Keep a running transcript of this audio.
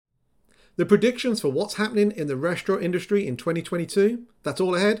The predictions for what's happening in the restaurant industry in 2022, that's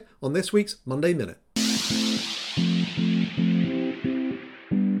all ahead on this week's Monday Minute.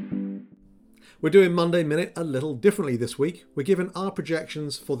 We're doing Monday Minute a little differently this week. We're giving our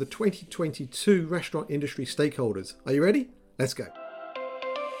projections for the 2022 restaurant industry stakeholders. Are you ready? Let's go.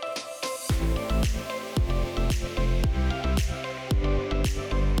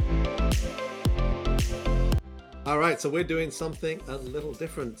 All right, so we're doing something a little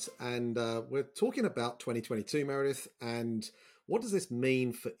different, and we're talking about 2022, Meredith, and what does this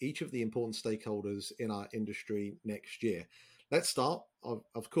mean for each of the important stakeholders in our industry next year? Let's start,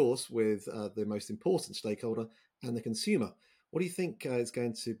 of course, with the most important stakeholder and the consumer. What do you think is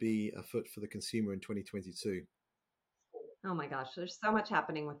going to be afoot for the consumer in 2022? Oh my gosh, there's so much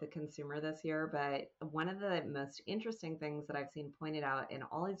happening with the consumer this year, but one of the most interesting things that I've seen pointed out in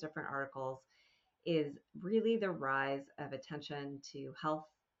all these different articles is really the rise of attention to health,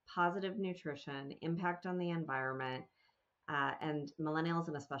 positive nutrition, impact on the environment, and millennials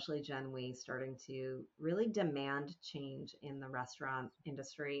and especially Gen Y starting to really demand change in the restaurant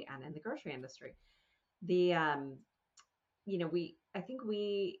industry and in the grocery industry. The I think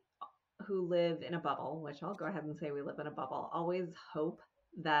we who live in a bubble, which I'll go ahead and say we live in a bubble, always hope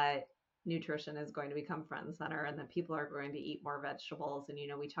that nutrition is going to become front and center and that people are going to eat more vegetables. And,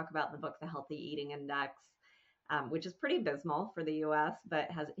 we talk about in the book the Healthy Eating Index, which is pretty abysmal for the US,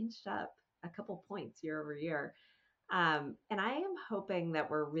 but has inched up a couple points year over year. And I am hoping that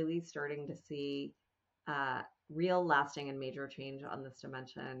we're really starting to see uh, real lasting and major change on this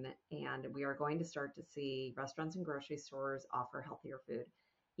dimension. And we are going to start to see restaurants and grocery stores offer healthier food.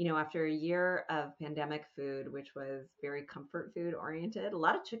 After a year of pandemic food, which was very comfort food oriented, a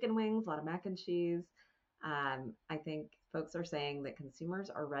lot of chicken wings, a lot of mac and cheese. I think folks are saying that consumers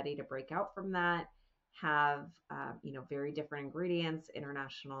are ready to break out from that, have very different ingredients,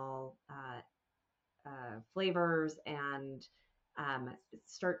 international flavors, and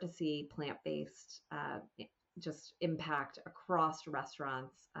start to see plant-based just impact across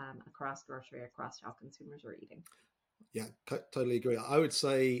restaurants, across grocery, across how consumers are eating. Yeah, totally agree. I would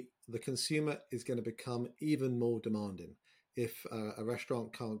say the consumer is going to become even more demanding. If a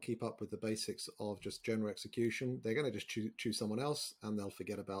restaurant can't keep up with the basics of just general execution, they're going to just choose someone else and they'll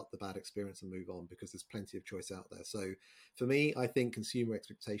forget about the bad experience and move on because there's plenty of choice out there. So for me, I think consumer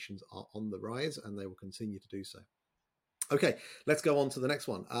expectations are on the rise and they will continue to do so. Okay, let's go on to the next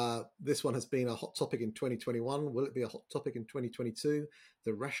one. This one has been a hot topic in 2021. Will it be a hot topic in 2022?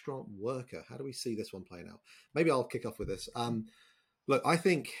 The restaurant worker. How do we see this one playing out? Maybe I'll kick off with this. Look, I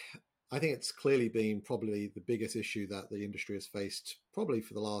think it's clearly been probably the biggest issue that the industry has faced probably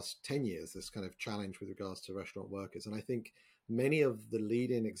for the last 10 years, this kind of challenge with regards to restaurant workers. And I think many of the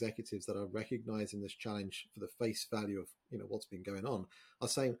leading executives that are recognizing this challenge for the face value of what's been going on are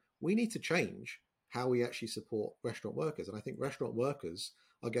saying we need to change how we actually support restaurant workers. And I think restaurant workers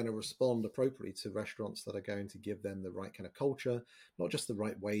are going to respond appropriately to restaurants that are going to give them the right kind of culture, not just the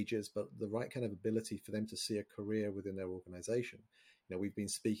right wages, but the right kind of ability for them to see a career within their organization. We've been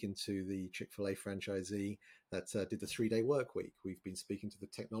speaking to the Chick-fil-A franchisee that did the 3-day work week. We've been speaking to the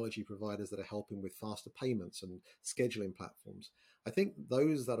technology providers that are helping with faster payments and scheduling platforms. I think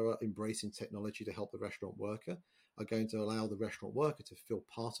those that are embracing technology to help the restaurant worker are going to allow the restaurant worker to feel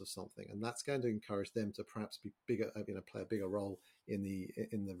part of something, and that's going to encourage them to perhaps be bigger, play a bigger role in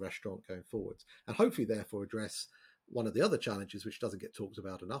the restaurant going forwards, and hopefully, therefore, address one of the other challenges which doesn't get talked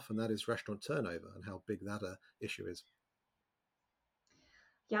about enough, and that is restaurant turnover and how big that issue is.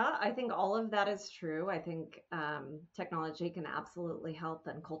 Yeah, I think all of that is true. I think technology can absolutely help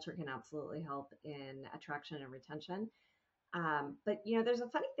and culture can absolutely help in attraction and retention. But there's a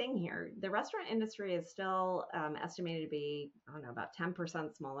funny thing here. The restaurant industry is still estimated to be, I don't know, about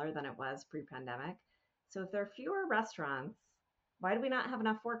 10% smaller than it was pre-pandemic. So if there are fewer restaurants, why do we not have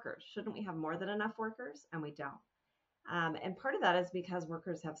enough workers? Shouldn't we have more than enough workers? And we don't. And part of that is because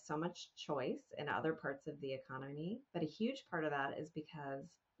workers have so much choice in other parts of the economy. But a huge part of that is because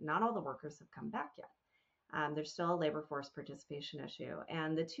not all the workers have come back yet. There's still a labor force participation issue.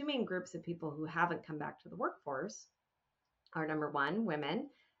 And the two main groups of people who haven't come back to the workforce are number one, women,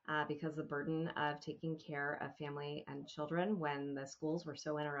 because the burden of taking care of family and children when the schools were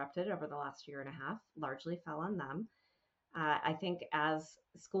so interrupted over the last year and a half largely fell on them. I think as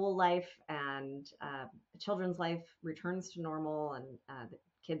school life and children's life returns to normal and the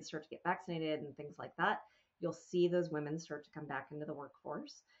kids start to get vaccinated and things like that, you'll see those women start to come back into the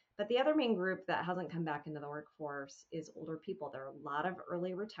workforce. But the other main group that hasn't come back into the workforce is older people. There are a lot of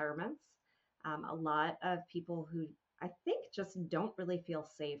early retirements, a lot of people who I think just don't really feel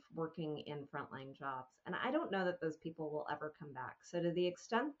safe working in frontline jobs. And I don't know that those people will ever come back. So, to the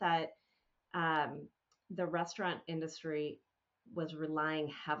extent that um, the restaurant industry was relying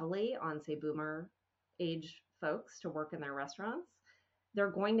heavily on, say, boomer age folks to work in their restaurants, they're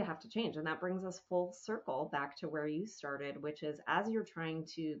going to have to change. And that brings us full circle back to where you started, which is as you're trying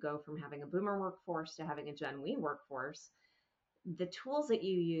to go from having a boomer workforce to having a Gen Y workforce, the tools that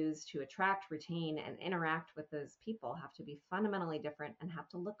you use to attract, retain, and interact with those people have to be fundamentally different and have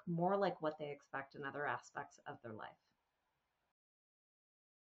to look more like what they expect in other aspects of their life.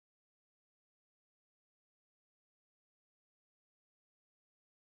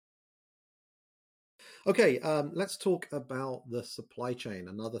 Okay, let's talk about the supply chain,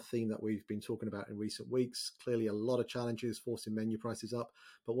 another theme that we've been talking about in recent weeks. Clearly, a lot of challenges forcing menu prices up.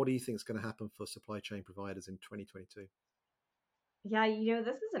 But what do you think is going to happen for supply chain providers in 2022? Yeah,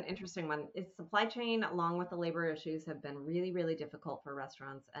 this is an interesting one. It's supply chain, along with the labor issues, have been really, really difficult for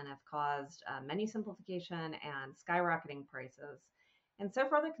restaurants and have caused menu simplification and skyrocketing prices. And so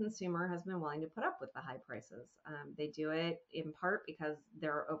far, the consumer has been willing to put up with the high prices. They do it in part because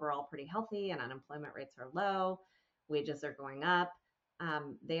they're overall pretty healthy and unemployment rates are low, wages are going up.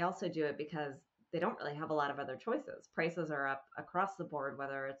 They also do it because they don't really have a lot of other choices. Prices are up across the board,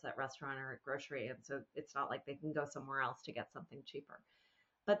 whether it's at restaurant or at grocery. And so it's not like they can go somewhere else to get something cheaper.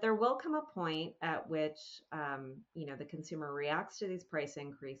 But there will come a point at which, the consumer reacts to these price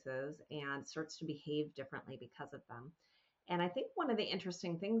increases and starts to behave differently because of them. And I think one of the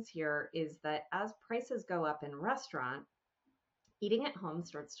interesting things here is that as prices go up in restaurant, eating at home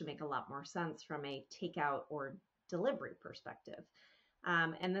starts to make a lot more sense from a takeout or delivery perspective.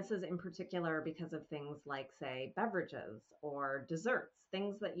 And this is in particular because of things like, say, beverages or desserts,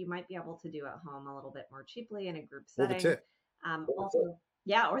 things that you might be able to do at home a little bit more cheaply in a group Or the setting. tip? Also,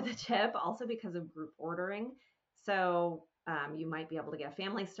 yeah, or the tip, also because of group ordering. So you might be able to get a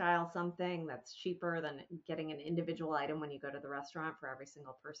family style something that's cheaper than getting an individual item when you go to the restaurant for every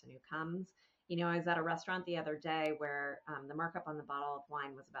single person who comes. I was at a restaurant the other day where the markup on the bottle of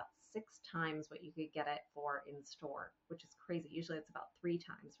wine was about 6 times what you could get it for in store, which is crazy. Usually it's about 3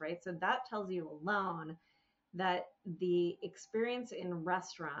 times, right? So that tells you alone that the experience in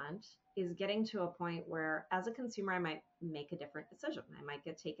restaurant is getting to a point where, as a consumer, I might make a different decision. I might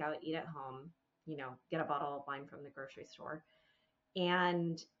get takeout, eat at home, get a bottle of wine from the grocery store.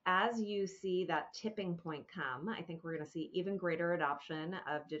 And as you see that tipping point come, I think we're going to see even greater adoption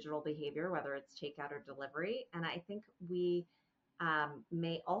of digital behavior, whether it's takeout or delivery. And I think we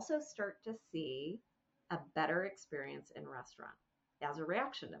may also start to see a better experience in restaurant as a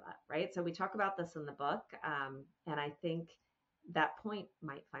reaction to that, right? So we talk about this in the book, and I think that point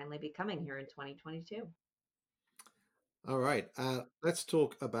might finally be coming here in 2022. All right. Let's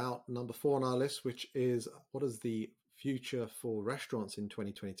talk about number four on our list, which is what is the future for restaurants in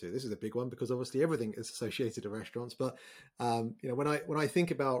 2022? This is a big one because obviously everything is associated to restaurants. But when I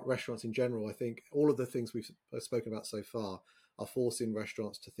think about restaurants in general, I think all of the things we've spoken about so far are forcing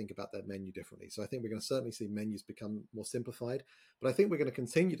restaurants to think about their menu differently. So I think we're going to certainly see menus become more simplified, but I think we're going to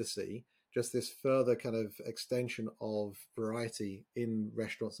continue to see just this further kind of extension of variety in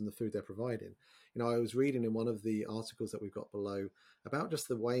restaurants and the food they're providing. I was reading in one of the articles that we've got below about just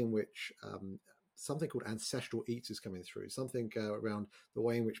the way in which something called ancestral eats is coming through, something around the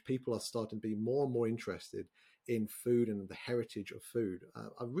way in which people are starting to be more and more interested in food and the heritage of food.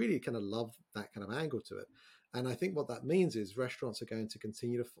 I really kind of love that kind of angle to it. And I think what that means is restaurants are going to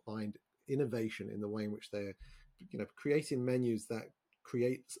continue to find innovation in the way in which they're, creating menus that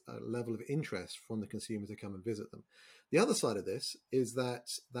create a level of interest from the consumers to come and visit them. The other side of this is that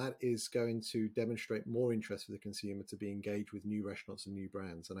is going to demonstrate more interest for the consumer to be engaged with new restaurants and new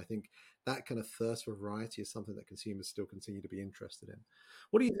brands. And I think that kind of thirst for variety is something that consumers still continue to be interested in.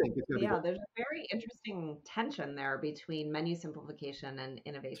 What do you think is going to be Yeah, there's a very interesting tension there between menu simplification and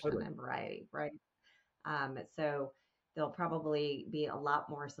innovation totally? and variety, right? So there'll probably be a lot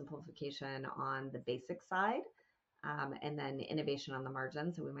more simplification on the basic side, and then innovation on the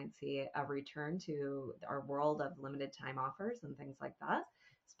margin. So we might see a return to our world of limited time offers and things like that,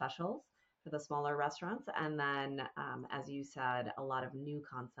 specials for the smaller restaurants. And then, as you said, a lot of new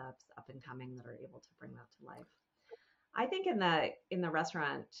concepts up and coming that are able to bring that to life. I think in the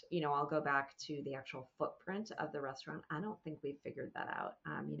restaurant, I'll go back to the actual footprint of the restaurant. I don't think we've figured that out.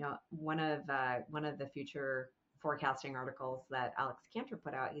 One of the future forecasting articles that Alex Cantor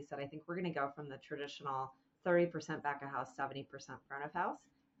put out, he said, I think we're going to go from the traditional 30% back of house, 70% front of house,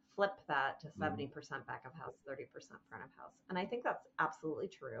 flip that to 70% back of house, 30% front of house. And I think that's absolutely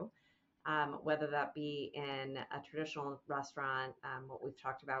true. Whether that be in a traditional restaurant, what we've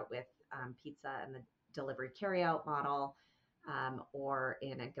talked about with pizza and the delivery carryout model, or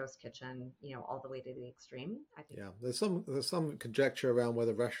in a ghost kitchen, all the way to the extreme. I think. Yeah, there's some conjecture around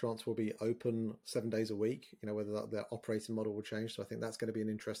whether restaurants will be open 7 days a week. Whether their operating model will change. So I think that's going to be an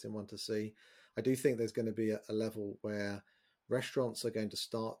interesting one to see. I do think there's going to be a level where restaurants are going to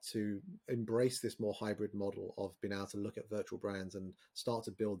start to embrace this more hybrid model of being able to look at virtual brands and start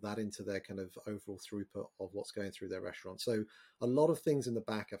to build that into their kind of overall throughput of what's going through their restaurant. So a lot of things in the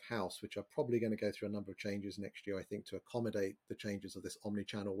back of house, which are probably going to go through a number of changes next year, I think, to accommodate the changes of this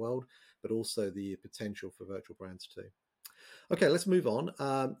omni-channel world, but also the potential for virtual brands too. Okay, let's move on.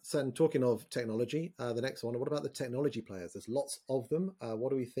 So talking of technology, the next one, what about the technology players? There's lots of them. What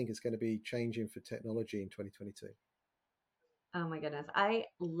do we think is going to be changing for technology in 2022? Oh my goodness. I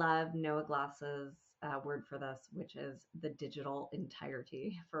love Noah Glass's word for this, which is the digital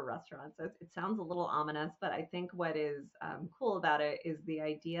entirety for restaurants. So it sounds a little ominous, but I think what is cool about it is the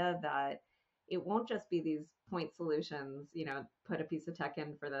idea that it won't just be these point solutions, put a piece of tech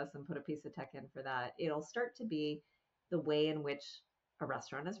in for this and put a piece of tech in for that. It'll start to be the way in which a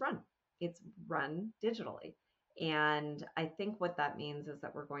restaurant is run. It's run digitally. And I think what that means is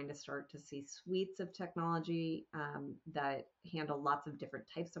that we're going to start to see suites of technology that handle lots of different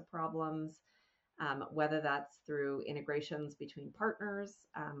types of problems, whether that's through integrations between partners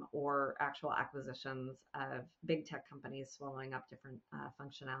or actual acquisitions of big tech companies swallowing up different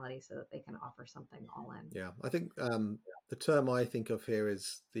functionality so that they can offer something all in. Yeah, I think the term I think of here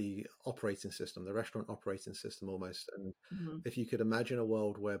is the operating system, the restaurant operating system almost. And Mm-hmm. if you could imagine a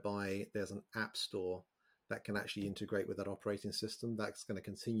world whereby there's an app store that can actually integrate with that operating system, that's going to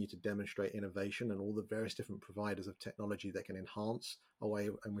continue to demonstrate innovation and all the various different providers of technology that can enhance a way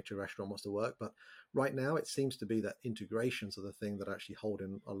in which a restaurant wants to work. But right now, it seems to be that integrations are the thing that are actually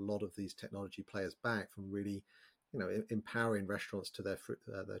holding a lot of these technology players back from really, empowering restaurants to their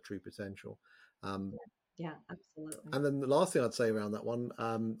true potential. Um, Yeah, absolutely. and then the last thing I'd say around that one,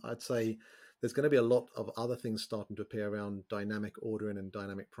 I'd say there's going to be a lot of other things starting to appear around dynamic ordering and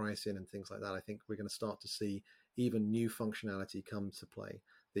dynamic pricing and things like that. I think we're going to start to see even new functionality come to play.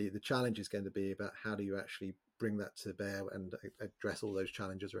 The challenge is going to be about how do you actually bring that to bear and address all those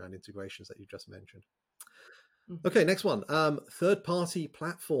challenges around integrations that you just mentioned. Okay, next one. Third-party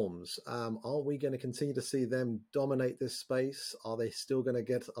platforms. Are we going to continue to see them dominate this space? Are they still going to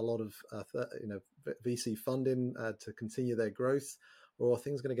get a lot of VC funding to continue their growth, or are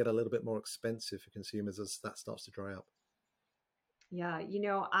things going to get a little bit more expensive for consumers as that starts to dry up? Yeah,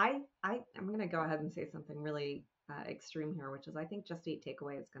 I'm going to go ahead and say something really extreme here, which is I think Just Eat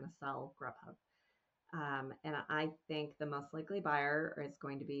Takeaway is going to sell Grubhub. And I think the most likely buyer is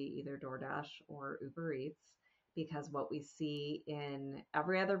going to be either DoorDash or Uber Eats, because what we see in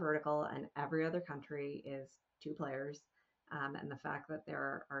every other vertical and every other country is two players. And the fact that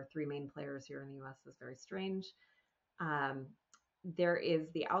there are three main players here in the US is very strange. Um, there is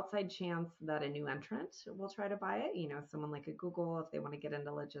the outside chance that a new entrant will try to buy it. Someone like a Google, if they want to get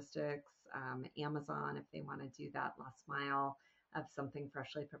into logistics, Amazon, if they want to do that last mile of something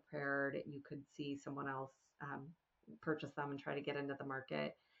freshly prepared, you could see someone else purchase them and try to get into the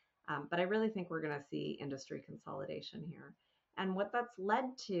market. But I really think we're going to see industry consolidation here. And what that's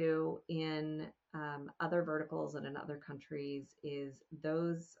led to in other verticals and in other countries is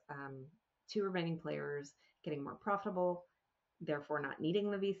those two remaining players getting more profitable, therefore not needing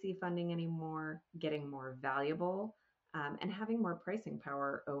the VC funding anymore, getting more valuable, and having more pricing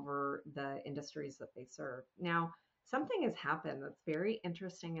power over the industries that they serve. Now, something has happened that's very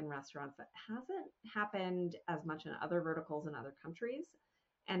interesting in restaurants that hasn't happened as much in other verticals in other countries.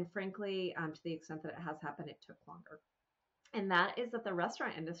 And frankly, to the extent that it has happened, it took longer. And that is that the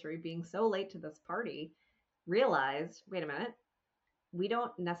restaurant industry, being so late to this party, realized, wait a minute, we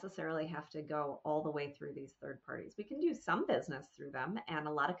don't necessarily have to go all the way through these third parties. We can do some business through them, and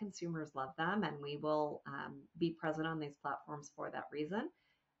a lot of consumers love them, and we will be present on these platforms for that reason.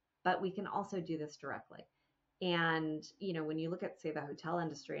 But we can also do this directly. And when you look at, say, the hotel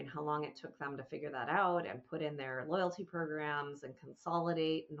industry and how long it took them to figure that out and put in their loyalty programs and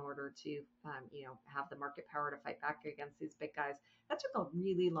consolidate in order to, have the market power to fight back against these big guys, that took a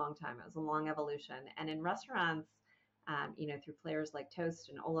really long time. It was a long evolution. And in restaurants, through players like Toast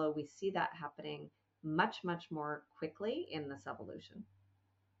and Olo, we see that happening much, much more quickly in this evolution.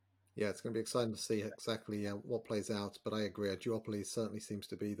 Yeah, it's going to be exciting to see exactly what plays out. But I agree, a duopoly certainly seems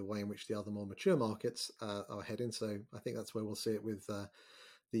to be the way in which the other more mature markets are heading. So I think that's where we'll see it with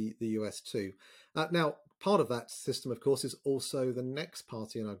the US too. Now, part of that system, of course, is also the next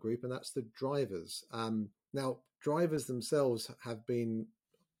party in our group, and that's the drivers. Now, drivers themselves have been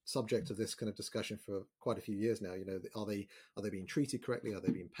subject of this kind of discussion for quite a few years now. Are they being treated correctly? Are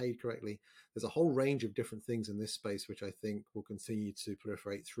they being paid correctly? There's a whole range of different things in this space which I think will continue to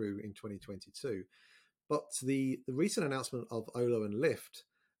proliferate through in 2022. But the recent announcement of Olo and Lyft,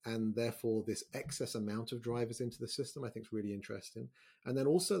 and therefore this excess amount of drivers into the system, I think is really interesting. And then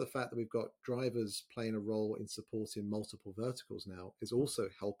also the fact that we've got drivers playing a role in supporting multiple verticals now is also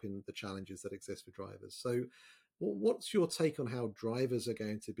helping the challenges that exist for drivers. So what's your take on how drivers are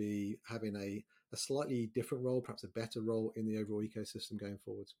going to be having a slightly different role, perhaps a better role in the overall ecosystem going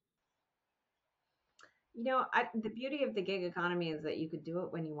forwards? The beauty of the gig economy is that you could do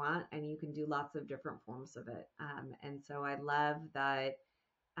it when you want and you can do lots of different forms of it. And so I love that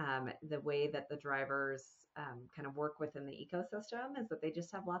the way that the drivers kind of work within the ecosystem is that they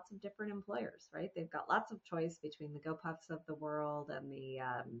just have lots of different employers, right? They've got lots of choice between the GoPuffs of the world and the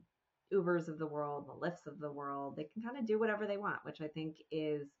Ubers of the world, the Lyfts of the world. They can kind of do whatever they want, which I think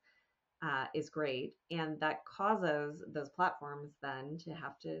is great. And that causes those platforms then to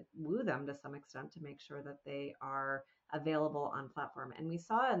have to woo them to some extent to make sure that they are available on platform. And we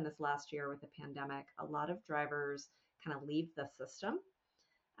saw in this last year with the pandemic, a lot of drivers kind of leave the system.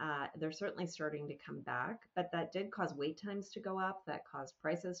 They're certainly starting to come back, but that did cause wait times to go up, that caused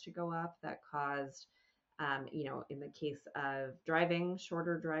prices to go up, that caused in the case of driving,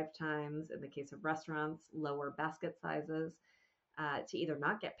 shorter drive times, in the case of restaurants, lower basket sizes, to either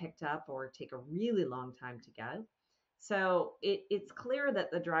not get picked up or take a really long time to get. So it's clear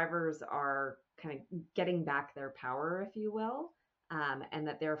that the drivers are kind of getting back their power, if you will, and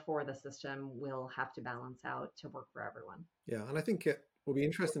that therefore the system will have to balance out to work for everyone. Yeah, and I think it will be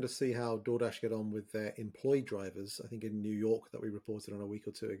interesting to see how DoorDash get on with their employee drivers. I think in New York that we reported on a week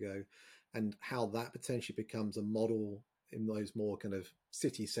or two ago, and how that potentially becomes a model in those more kind of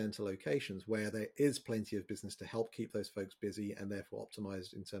city center locations where there is plenty of business to help keep those folks busy and therefore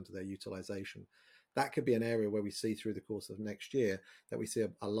optimized in terms of their utilization. That could be an area where we see through the course of next year that we see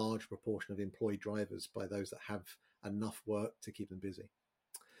a large proportion of employee drivers by those that have enough work to keep them busy.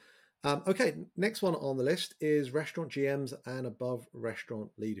 Okay, next one on the list is restaurant GMs and above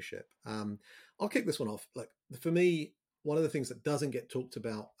restaurant leadership. I'll kick this one off. Like, for me, one of the things that doesn't get talked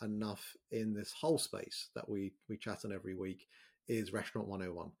about enough in this whole space that we chat on every week is Restaurant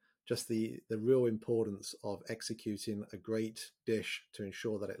 101. Just the real importance of executing a great dish to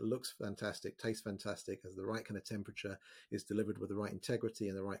ensure that it looks fantastic, tastes fantastic, has the right kind of temperature, is delivered with the right integrity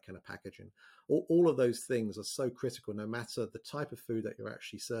and the right kind of packaging. All of those things are so critical, no matter the type of food that you're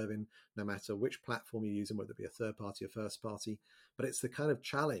actually serving, no matter which platform you're using, whether it be a third party or first party. But it's the kind of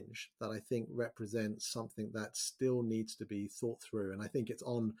challenge that I think represents something that still needs to be thought through. And I think it's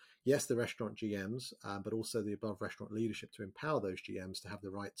on, yes, the restaurant GMs, but also the above restaurant leadership to empower those GMs to have the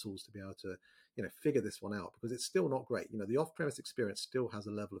right tools to be able to, figure this one out, because it's still not great. The off-premise experience still has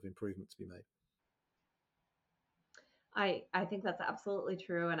a level of improvement to be made. I think that's absolutely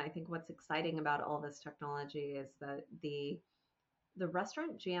true. And I think what's exciting about all this technology is that the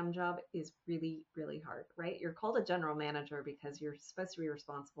restaurant GM job is really, really hard, right? You're called a general manager because you're supposed to be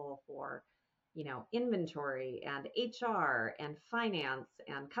responsible for, inventory and HR and finance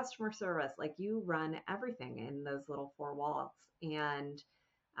and customer service. Like, you run everything in those little four walls. And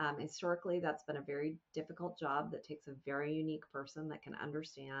historically, that's been a very difficult job that takes a very unique person that can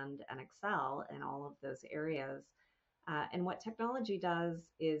understand and excel in all of those areas. And what technology does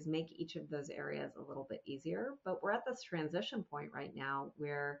is make each of those areas a little bit easier. But we're at this transition point right now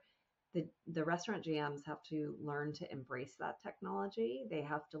where the restaurant GMs have to learn to embrace that technology. They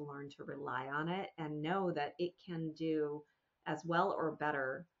have to learn to rely on it and know that it can do as well or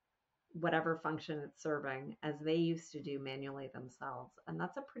better whatever function it's serving as they used to do manually themselves. And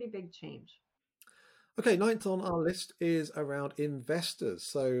that's a pretty big change. Okay, ninth on our list is around investors.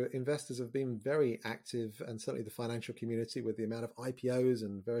 So investors have been very active, and certainly the financial community, with the amount of IPOs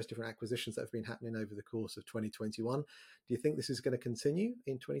and various different acquisitions that have been happening over the course of 2021. Do you think this is going to continue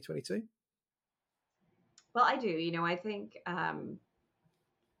in 2022? Well, I do. I think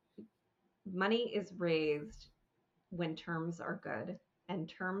money is raised when terms are good, and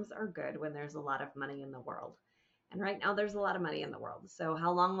terms are good when there's a lot of money in the world. And right now, there's a lot of money in the world. So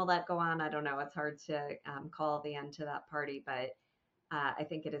how long will that go on? I don't know. It's hard to call the end to that party, but I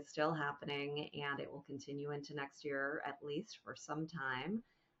think it is still happening, and it will continue into next year, at least for some time.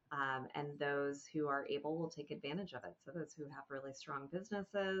 And those who are able will take advantage of it. So those who have really strong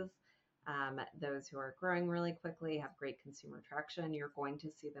businesses, those who are growing really quickly, have great consumer traction, you're going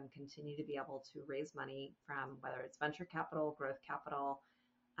to see them continue to be able to raise money from whether it's venture capital, growth capital,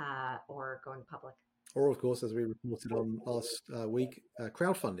 or going public. Or, of course, as we reported on last week,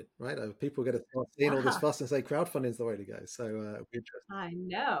 crowdfunding, right? People are going to start seeing all this fuss and say crowdfunding is the way to go. So, interesting. I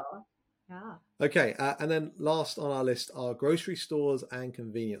know. Yeah. Okay, and then last on our list are grocery stores and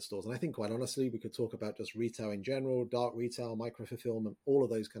convenience stores. And I think, quite honestly, we could talk about just retail in general, dark retail, micro fulfillment, all of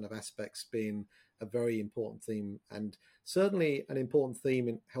those kind of aspects being a very important theme, and certainly an important theme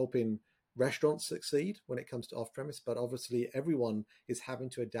in helping restaurants succeed when it comes to off-premise. But obviously, everyone is having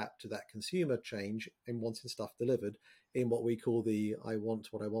to adapt to that consumer change in wanting stuff delivered in what we call the "I want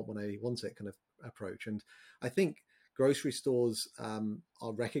what I want when I want it" kind of approach. And I think grocery stores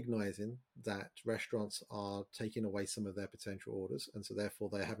are recognizing that restaurants are taking away some of their potential orders, and so therefore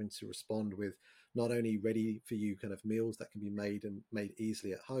they're having to respond with not only ready for you kind of meals that can be made and made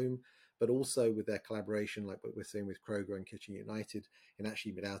easily at home, but also with their collaboration, like what we're seeing with Kroger and Kitchen United, in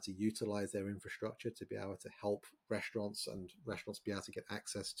actually being able to utilize their infrastructure to be able to help restaurants, and restaurants be able to get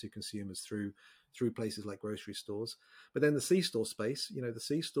access to consumers through places like grocery stores. But then the C-store space, the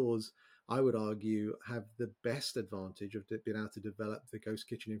C-stores, I would argue, have the best advantage of being able to develop the ghost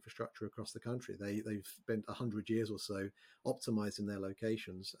kitchen infrastructure across the country. They've spent 100 years or so optimizing their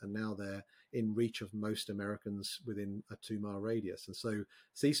locations, and now they're in reach of most Americans within a 2-mile radius. And so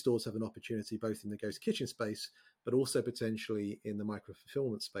C-stores have an opportunity both in the ghost kitchen space, but also potentially in the micro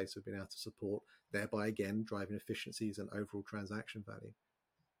fulfillment space of being able to support, thereby again driving efficiencies and overall transaction value.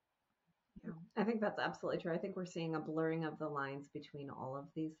 Yeah, I think that's absolutely true. I think we're seeing a blurring of the lines between all of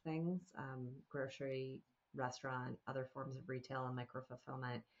these things, grocery, restaurant, other forms of retail, and micro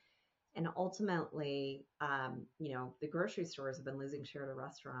fulfillment. And ultimately, the grocery stores have been losing share to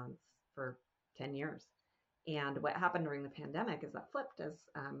restaurants for 10 years. And what happened during the pandemic is that flipped as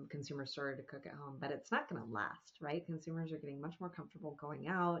consumers started to cook at home, but it's not going to last, right? Consumers are getting much more comfortable going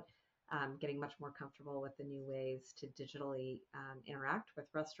out, getting much more comfortable with the new ways to digitally interact with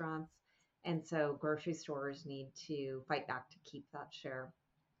restaurants. And so grocery stores need to fight back to keep that share.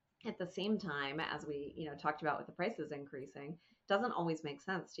 At the same time, as we talked about with the prices increasing, it doesn't always make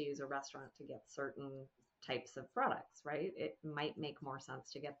sense to use a restaurant to get certain types of products, right? It might make more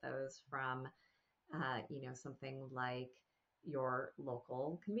sense to get those from something like your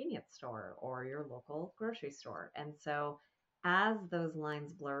local convenience store or your local grocery store. And so as those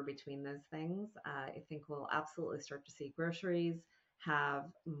lines blur between those things, I think we'll absolutely start to see groceries have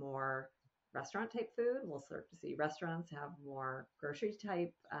more restaurant type food. We'll start to see restaurants have more grocery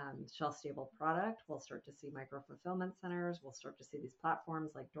type shelf stable product. We'll start to see micro fulfillment centers. We'll start to see these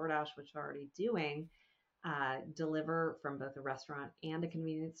platforms like DoorDash, which are already doing deliver from both a restaurant and a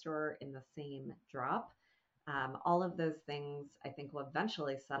convenience store in the same drop. All of those things, I think, will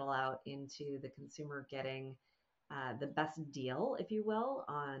eventually settle out into the consumer getting the best deal, if you will,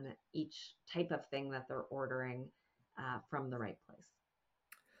 on each type of thing that they're ordering from the right place.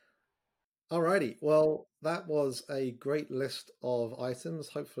 Alrighty, well, that was a great list of items.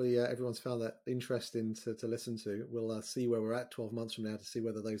 Hopefully everyone's found that interesting to listen to. We'll see where we're at 12 months from now to see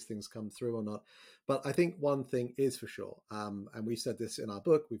whether those things come through or not. But I think one thing is for sure, and we said this in our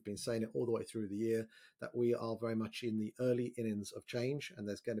book, we've been saying it all the way through the year, that we are very much in the early innings of change, and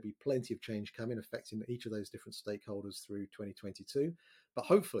there's going to be plenty of change coming, affecting each of those different stakeholders through 2022. But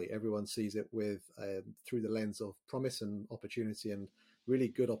hopefully everyone sees it with through the lens of promise and opportunity, and really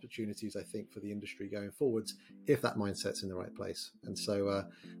good opportunities, I think, for the industry going forwards if that mindset's in the right place. And so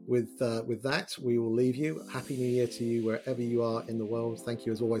with that, we will leave you. Happy New Year to you wherever you are in the world. Thank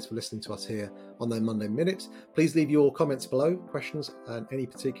you as always for listening to us here on the Monday Minute. Please leave your comments below, questions, and any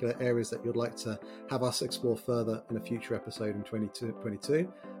particular areas that you'd like to have us explore further in a future episode in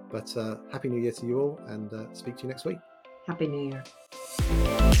 2022. But Happy New Year to you all, and speak to you next week. Happy New Year.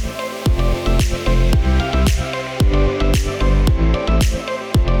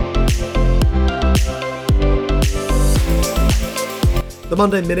 The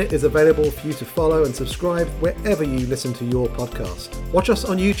Monday Minute is available for you to follow and subscribe wherever you listen to your podcast. Watch us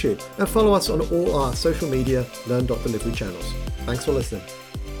on YouTube and follow us on all our social media Learn.Delivery channels. Thanks for listening.